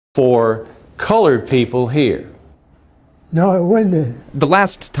for colored people here. No, it wasn't. The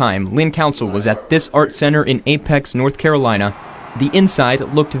last time Lynn Council was at this art center in Apex, North Carolina, the inside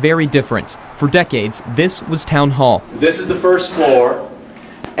looked very different. For decades, this was Town Hall. This is the first floor,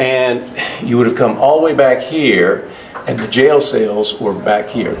 and you would have come all the way back here, and the jail cells were back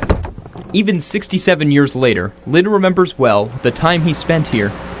here. Even 67 years later, Lynn remembers well the time he spent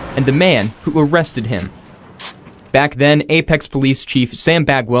here and the man who arrested him. Back then, Apex Police Chief Sam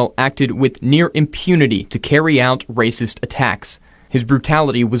Bagwell acted with near impunity to carry out racist attacks. His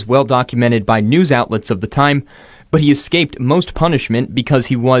brutality was well documented by news outlets of the time, but he escaped most punishment because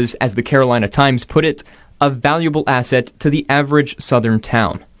he was, as the Carolina Times put it, a valuable asset to the average southern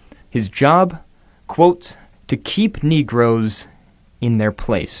town. His job, quote, to keep Negroes in their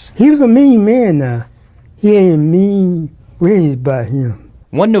place. He was a mean man now. He ain't mean raised by him.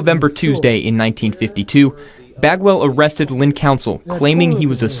 One November Tuesday in 1952, Bagwell arrested Lynn Council, claiming he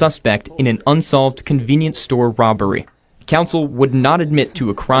was a suspect in an unsolved convenience store robbery. Council would not admit to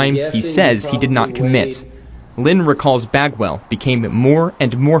a crime he says he did not commit. Lynn recalls Bagwell became more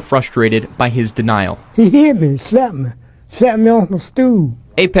and more frustrated by his denial. He hit me, slapped me off my stool.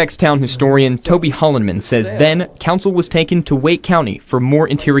 Apex town historian Toby Hollenman says then Council was taken to Wake County for more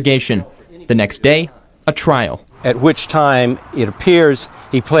interrogation. The next day, a trial. At which time it appears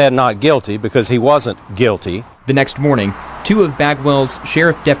he pled not guilty because he wasn't guilty. The next morning, 2 of Bagwell's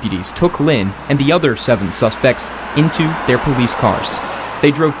sheriff deputies took Lynn and the other 7 suspects into their police cars. They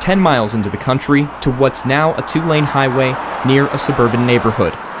drove 10 miles into the country to what's now a 2-lane highway near a suburban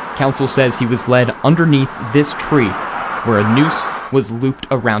neighborhood. Council says he was led underneath this tree, where a noose was looped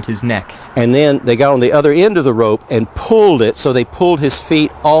around his neck. And then they got on the other end of the rope and pulled it, so they pulled his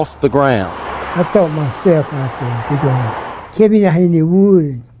feet off the ground. I thought myself, I said, they're gonna keep me out in the wood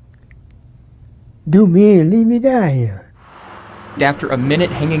and do me and leave me down here. After a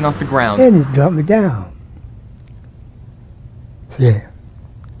minute hanging off the ground, and they dropped me down. Yeah.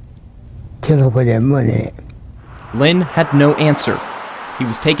 Tell her where that money at. Lynn had no answer. He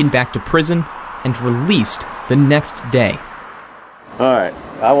was taken back to prison and released the next day. All right,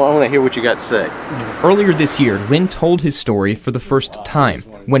 I want to hear what you got to say. Earlier this year, Lynn told his story for the first time.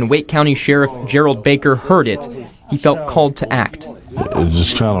 When Wake County Sheriff Gerald Baker heard it, he felt called to act. It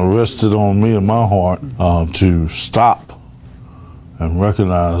just kind of rested on me and my heart to stop and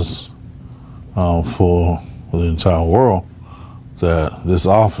recognize for the entire world that this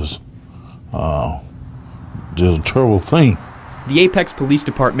office did a terrible thing. The Apex Police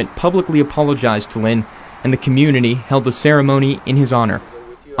Department publicly apologized to Lynn, and the community held a ceremony in his honor.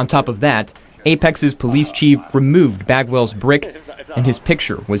 On top of that, Apex's police chief removed Bagwell's brick, and his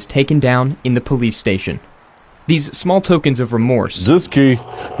picture was taken down in the police station. These small tokens of remorse, this key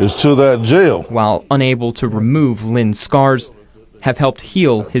is to that jail, while unable to remove Lynn's scars, have helped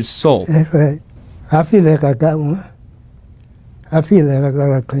heal his soul. That's right. I feel like I got one. I feel like I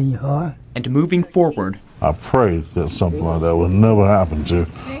got a clean heart. And moving forward, I pray that something like that would never happen to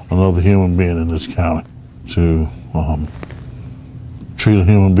another human being in this county. To treat a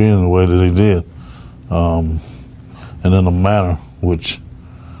human being the way that they did, and in a manner which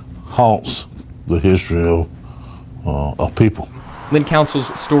haunts the history of people. Lynn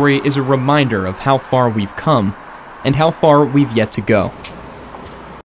Council's story is a reminder of how far we've come and how far we've yet to go.